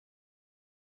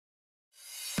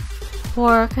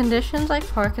For conditions like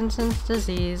Parkinson's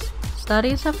disease,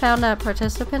 studies have found that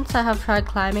participants that have tried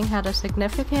climbing had a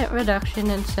significant reduction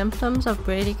in symptoms of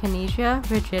bradykinesia,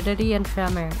 rigidity, and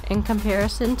tremor in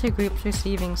comparison to groups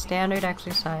receiving standard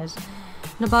exercise.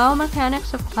 The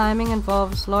biomechanics of climbing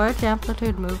involves large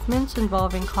amplitude movements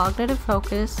involving cognitive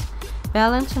focus,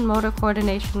 balance, and motor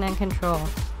coordination and control.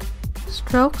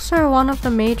 Strokes are one of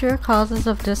the major causes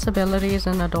of disabilities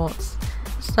in adults.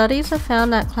 Studies have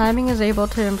found that climbing is able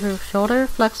to improve shoulder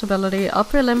flexibility,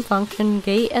 upper limb function,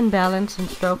 gait, and balance in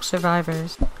stroke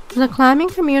survivors. The climbing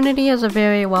community is a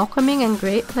very welcoming and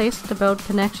great place to build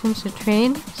connections to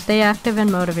train, stay active,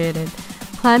 and motivated.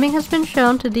 Climbing has been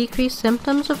shown to decrease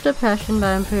symptoms of depression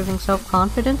by improving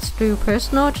self-confidence through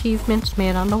personal achievements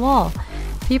made on the wall.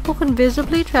 People can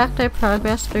visibly track their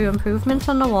progress through improvements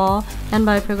on the wall and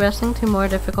by progressing to more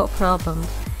difficult problems.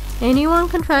 Anyone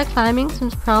can try climbing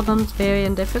since problems vary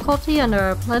in difficulty and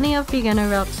there are plenty of beginner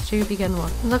routes to begin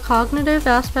with. The cognitive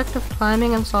aspect of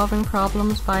climbing and solving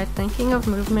problems by thinking of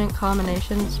movement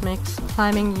combinations makes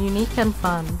climbing unique and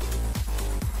fun.